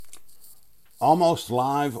Almost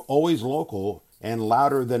live, always local, and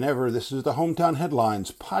louder than ever, this is the Hometown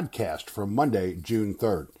Headlines podcast for Monday, June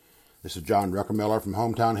 3rd. This is John Druckenmiller from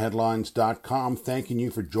HometownHeadlines.com thanking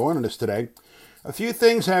you for joining us today. A few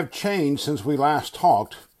things have changed since we last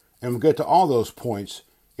talked, and we'll get to all those points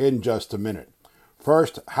in just a minute.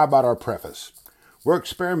 First, how about our preface? We're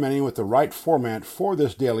experimenting with the right format for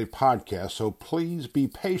this daily podcast, so please be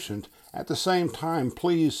patient. At the same time,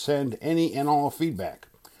 please send any and all feedback.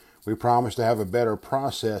 We promise to have a better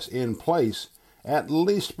process in place, at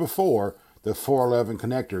least before the 411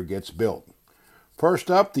 connector gets built.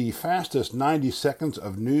 First up, the fastest 90 seconds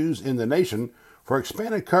of news in the nation. For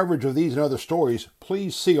expanded coverage of these and other stories,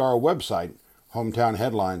 please see our website,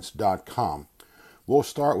 hometownheadlines.com. We'll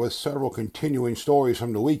start with several continuing stories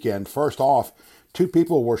from the weekend. First off, 2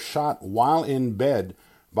 people were shot while in bed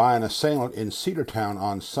by an assailant in Cedartown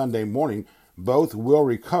on Sunday morning. Both will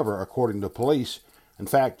recover, according to police. In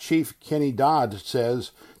fact, Chief Kenny Dodd says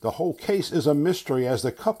the whole case is a mystery as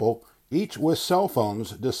the couple, each with cell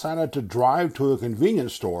phones, decided to drive to a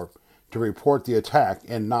convenience store to report the attack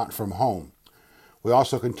and not from home. We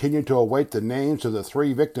also continue to await the names of the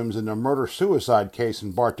 3 victims in the murder-suicide case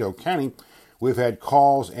in Bartow County. We've had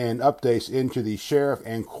calls and updates into the sheriff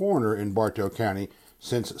and coroner in Bartow County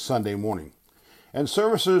since Sunday morning. And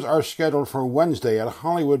services are scheduled for Wednesday at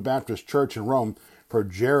Hollywood Baptist Church in Rome for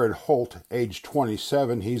Jared Holt, age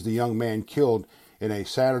 27. He's the young man killed in a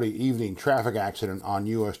Saturday evening traffic accident on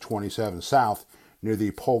US 27 South near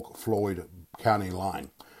the Polk-Floyd County line.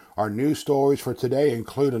 Our news stories for today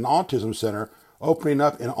include an autism center opening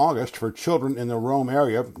up in August for children in the Rome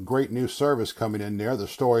area. Great new service coming in there. The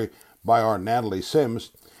story by our Natalie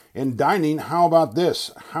Sims. In dining, how about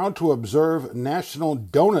this? How to observe National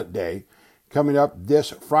Donut Day coming up this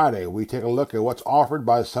Friday. We take a look at what's offered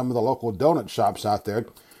by some of the local donut shops out there.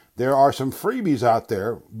 There are some freebies out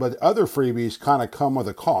there, but other freebies kind of come with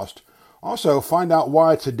a cost. Also, find out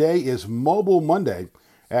why today is Mobile Monday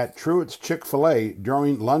at Truett's Chick-fil-A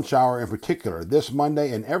during lunch hour in particular, this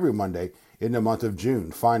Monday and every Monday in the month of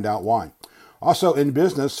June. Find out why. Also, in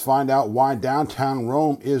business, find out why downtown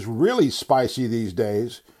Rome is really spicy these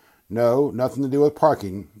days. No, nothing to do with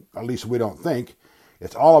parking, at least we don't think.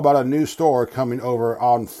 It's all about a new store coming over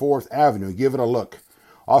on 4th Avenue. Give it a look.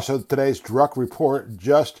 Also, today's Druck Report,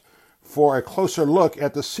 just for a closer look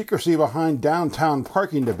at the secrecy behind downtown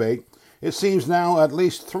parking debate. It seems now at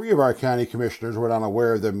least 3 of our county commissioners were not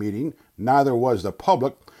aware of the meeting. Neither was the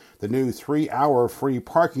public. The new 3-hour free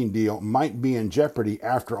parking deal might be in jeopardy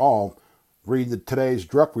after all. Read today's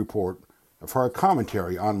Druck Report for a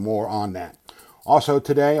commentary on more on that. Also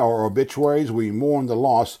today, our obituaries, we mourn the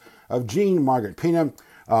loss of Jean Margaret Pina,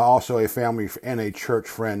 also a family and a church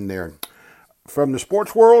friend there. From the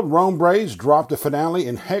sports world, Rome Braves dropped the finale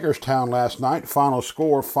in Hagerstown last night. Final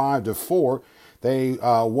score 5-4. They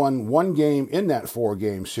won 1 game in that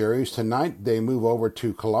 4-game series. Tonight, they move over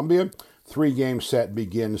to Columbia. 3-game set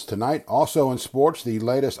begins tonight. Also in sports, the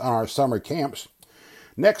latest on our summer camps.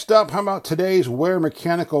 Next up, how about today's Wear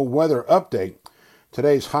Mechanical weather update?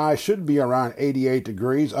 Today's high should be around 88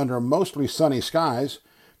 degrees under mostly sunny skies.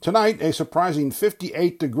 Tonight, a surprising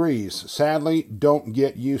 58 degrees. Sadly, don't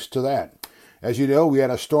get used to that. As you know, we had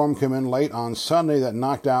a storm come in late on Sunday that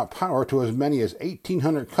knocked out power to as many as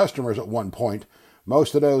 1,800 customers at one point.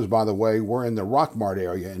 Most of those, by the way, were in the Rockmart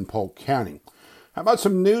area in Polk County. How about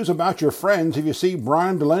some news about your friends? If you see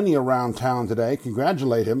Brian Delaney around town today,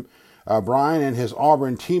 congratulate him. Brian and his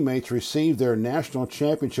Auburn teammates received their national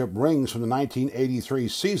championship rings from the 1983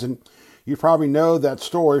 season. You probably know that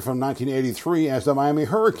story from 1983 as the Miami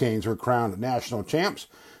Hurricanes were crowned national champs.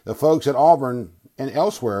 The folks at Auburn and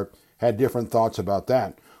elsewhere had different thoughts about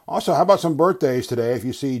that. Also, how about some birthdays today? If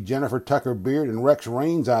you see Jennifer Tucker Beard and Rex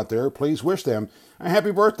Raines out there, please wish them a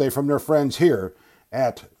happy birthday from their friends here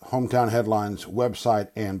at Hometown Headlines website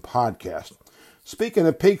and podcast. Speaking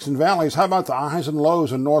of peaks and valleys, how about the highs and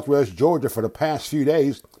lows in northwest Georgia for the past few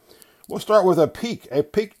days? We'll start with a peak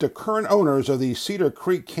to current owners of the Cedar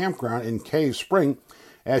Creek Campground in Cave Spring.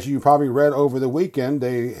 As you probably read over the weekend,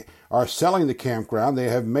 they are selling the campground. They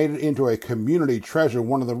have made it into a community treasure,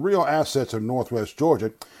 one of the real assets of northwest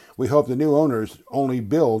Georgia. We hope the new owners only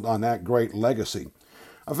build on that great legacy.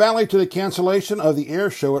 A valley to the cancellation of the air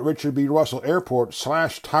show at Richard B. Russell Airport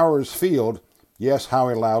 / Towers Field. Yes,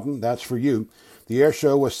 Howie Loudon, that's for you. The air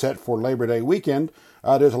show was set for Labor Day weekend.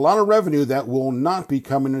 There's a lot of revenue that will not be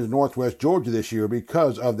coming into northwest Georgia this year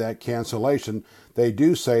because of that cancellation. They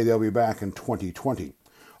do say they'll be back in 2020.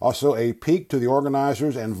 Also, a peek to the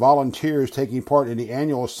organizers and volunteers taking part in the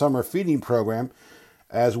annual summer feeding program.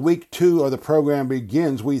 As week 2 of the program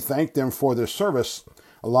begins, we thank them for their service.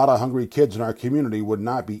 a lot of hungry kids in our community would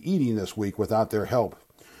not be eating this week without their help.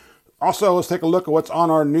 Also, let's take a look at what's on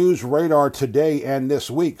our news radar today and this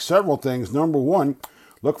week. Several things. Number one,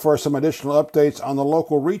 look for some additional updates on the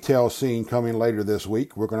local retail scene coming later this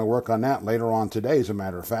week. We're going to work on that later on today, as a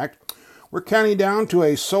matter of fact. We're counting down to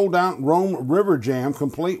a sold-out Rome River Jam,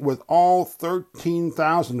 complete with all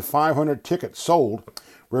 13,500 tickets sold.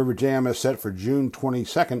 River Jam is set for June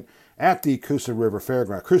 22nd at the Coosa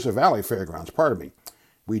Valley Fairgrounds.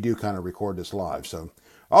 We do kind of record this live, so.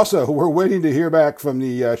 Also, we're waiting to hear back from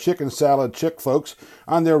the Chicken Salad Chick folks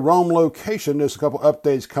on their Rome location. There's a couple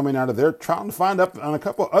updates coming out of there, trying to find up on a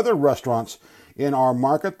couple other restaurants in our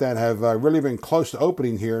market that have really been close to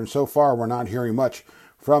opening here, and so far we're not hearing much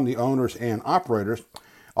from the owners and operators.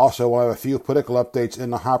 Also, we'll have a few political updates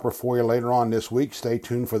in the hopper for you later on this week. Stay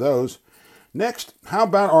tuned for those. Next, how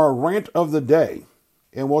about our rant of the day?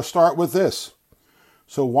 And we'll start with this.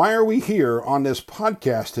 So why are we here on this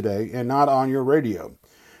podcast today and not on your radio?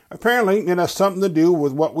 Apparently, it has something to do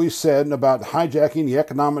with what we said about hijacking the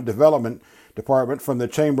Economic Development Department from the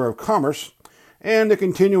Chamber of Commerce, and the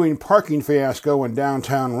continuing parking fiasco in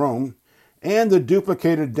downtown Rome, and the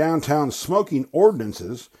duplicated downtown smoking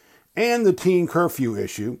ordinances, and the teen curfew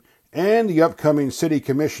issue, and the upcoming city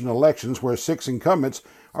commission elections where 6 incumbents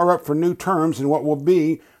are up for new terms in what will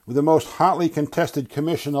be the most hotly contested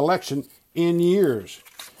commission election in years.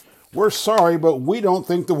 We're sorry, but we don't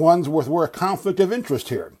think the ones were a conflict of interest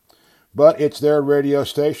here. But it's their radio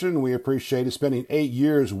station. We appreciate spending 8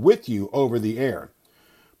 years with you over the air.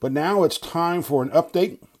 But now it's time for an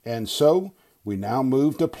update, and so we now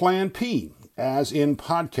move to Plan P, as in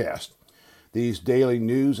podcast. These daily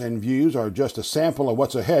news and views are just a sample of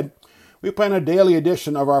what's ahead. We plan a daily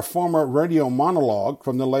edition of our former radio monologue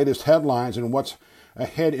from the latest headlines and what's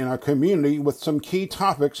ahead in our community with some key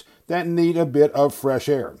topics that need a bit of fresh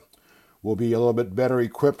air. We'll be a little bit better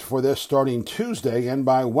equipped for this starting Tuesday, and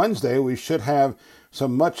by Wednesday we should have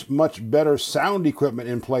some much better sound equipment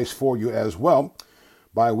in place for you as well.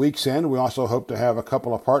 By week's end, we also hope to have a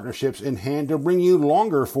couple of partnerships in hand to bring you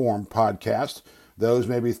longer form podcasts. Those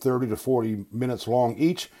may be 30 to 40 minutes long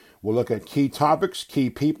each. We'll look at key topics,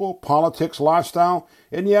 key people, politics, lifestyle,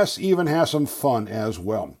 and yes, even have some fun as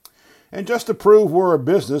well. And just to prove we're a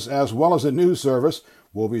business as well as a news service,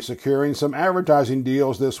 we'll be securing some advertising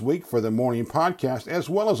deals this week for the morning podcast as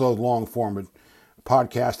well as those long-form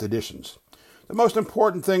podcast editions. The most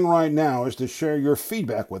important thing right now is to share your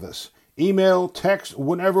feedback with us. Email, text,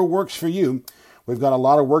 whatever works for you. We've got a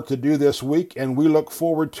lot of work to do this week, and we look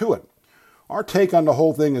forward to it. Our take on the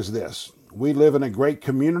whole thing is this. We live in a great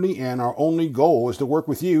community, and our only goal is to work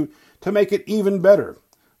with you to make it even better.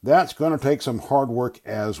 That's going to take some hard work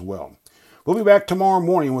as well. We'll be back tomorrow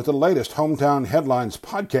morning with the latest Hometown Headlines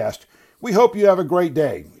podcast. We hope you have a great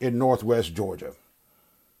day in Northwest Georgia.